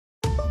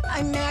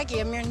I'm Maggie.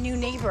 I'm your new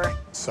neighbor.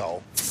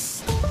 So?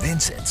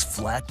 Vincent's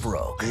flat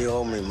broke. You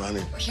owe me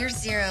money. Here's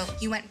zero.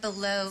 You went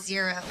below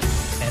zero.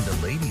 And a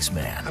ladies'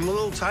 man. I'm a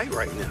little tight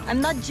right now. I'm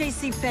not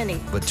J.C.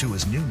 Penney. But to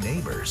his new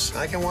neighbors,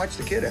 I can watch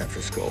the kid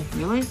after school.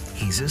 Really?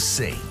 he's a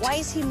saint. Why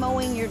is he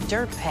mowing your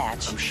dirt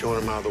patch? I'm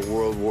showing him how the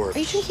world works. Are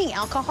you drinking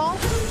alcohol?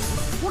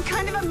 What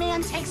kind of a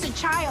man takes a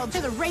child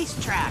to the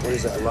racetrack? What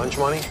is that, lunch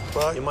money?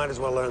 Well, you might as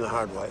well learn the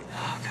hard way.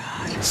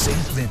 Saint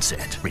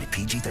Vincent, rated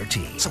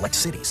PG-13. Select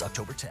cities,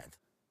 October 10th.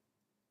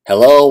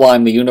 Hello,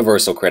 I'm the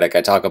Universal Critic. I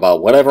talk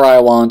about whatever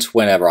I want,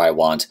 whenever I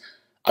want.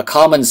 A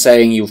common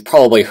saying you've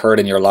probably heard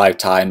in your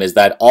lifetime is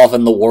that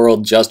often the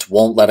world just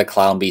won't let a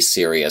clown be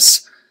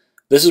serious.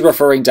 This is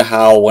referring to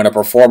how, when a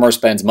performer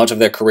spends much of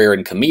their career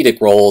in comedic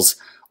roles,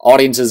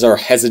 audiences are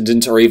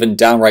hesitant or even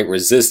downright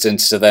resistant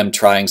to them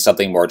trying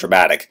something more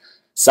dramatic.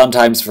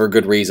 Sometimes for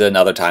good reason,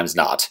 other times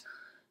not.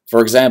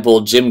 For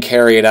example, Jim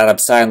Carrey and Adam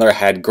Sandler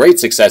had great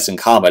success in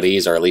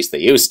comedies, or at least they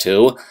used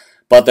to,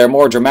 but their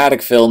more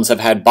dramatic films have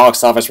had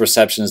box office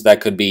receptions that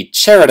could be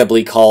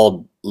charitably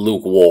called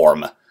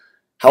lukewarm.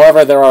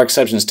 However, there are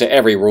exceptions to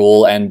every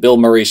rule, and Bill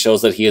Murray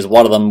shows that he is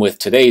one of them with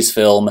today's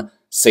film,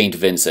 St.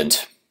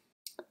 Vincent.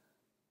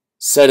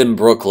 Set in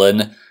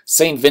Brooklyn,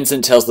 St.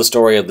 Vincent tells the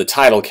story of the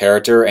title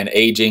character, an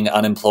aging,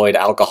 unemployed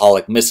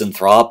alcoholic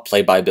misanthrope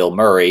played by Bill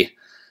Murray.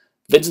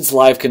 Vincent's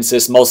life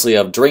consists mostly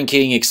of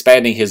drinking,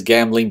 expanding his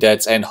gambling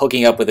debts, and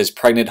hooking up with his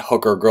pregnant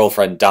hooker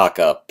girlfriend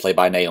Daka, played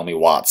by Naomi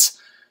Watts.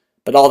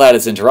 But all that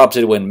is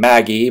interrupted when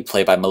Maggie,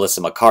 played by Melissa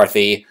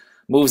McCarthy,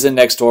 moves in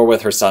next door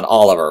with her son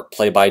Oliver,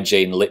 played by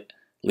Jane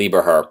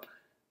Lieberher.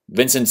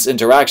 Vincent's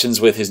interactions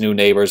with his new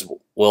neighbors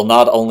will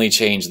not only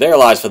change their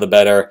lives for the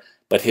better,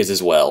 but his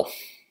as well.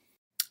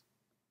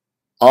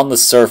 On the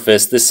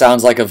surface, this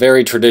sounds like a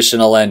very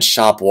traditional and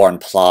shop-worn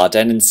plot,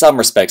 and in some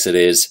respects it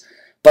is,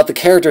 but the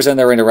characters and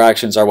their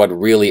interactions are what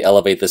really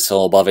elevate this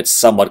film above its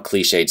somewhat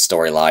cliched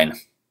storyline.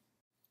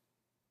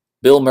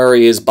 Bill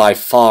Murray is by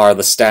far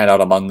the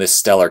standout among this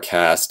stellar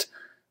cast.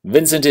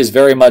 Vincent is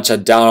very much a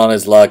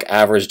down-on-his-luck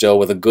average Joe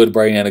with a good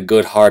brain and a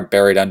good heart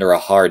buried under a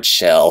hard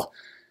shell.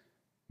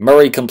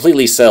 Murray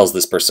completely sells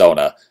this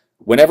persona.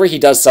 Whenever he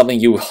does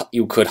something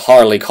you could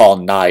hardly call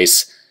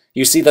nice,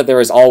 you see that there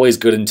is always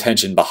good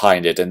intention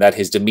behind it, and that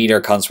his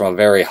demeanor comes from a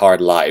very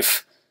hard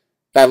life.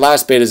 That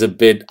last bit is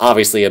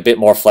obviously a bit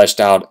more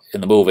fleshed out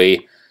in the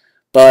movie,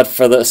 but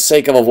for the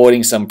sake of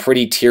avoiding some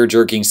pretty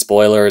tear-jerking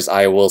spoilers,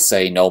 I will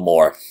say no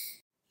more.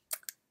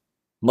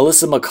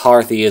 Melissa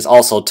McCarthy is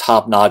also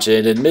top-notch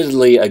in an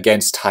admittedly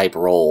against-type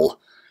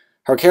role.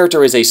 Her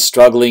character is a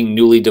struggling,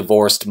 newly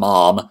divorced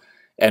mom,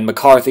 and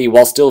McCarthy,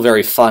 while still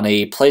very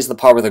funny, plays the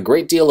part with a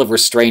great deal of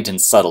restraint and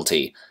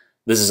subtlety.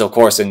 This is of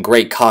course in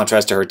great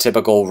contrast to her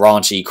typical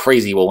raunchy,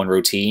 crazy woman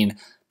routine,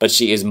 but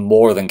she is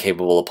more than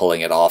capable of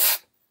pulling it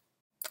off.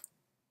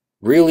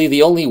 Really,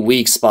 the only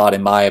weak spot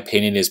in my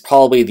opinion is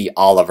probably the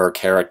Oliver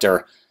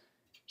character.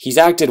 He's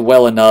acted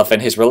well enough,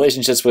 and his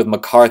relationships with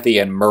McCarthy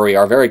and Murray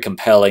are very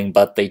compelling,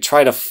 but they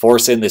try to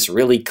force in this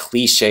really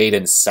cliched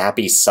and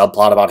sappy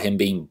subplot about him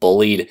being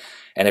bullied,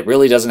 and it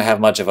really doesn't have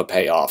much of a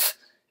payoff.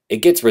 It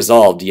gets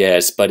resolved,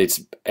 yes, but it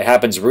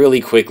happens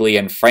really quickly,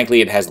 and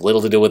frankly it has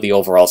little to do with the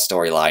overall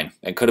storyline,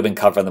 and could have been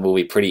covered in the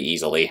movie pretty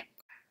easily.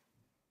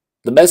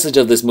 The message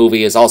of this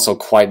movie is also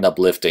quite an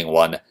uplifting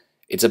one.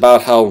 It's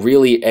about how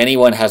really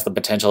anyone has the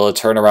potential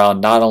to turn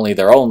around not only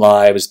their own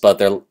lives, but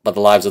the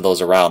lives of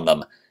those around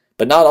them.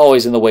 But not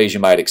always in the ways you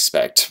might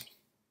expect.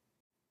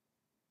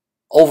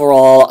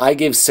 Overall, I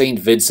give St.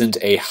 Vincent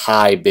a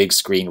high big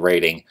screen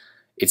rating.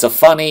 It's a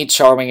funny,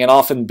 charming, and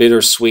often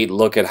bittersweet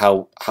look at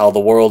how the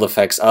world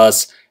affects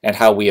us and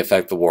how we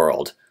affect the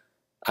world.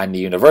 I'm the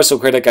Universal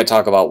Critic. I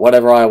talk about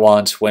whatever I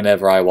want,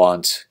 whenever I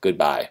want.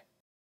 Goodbye.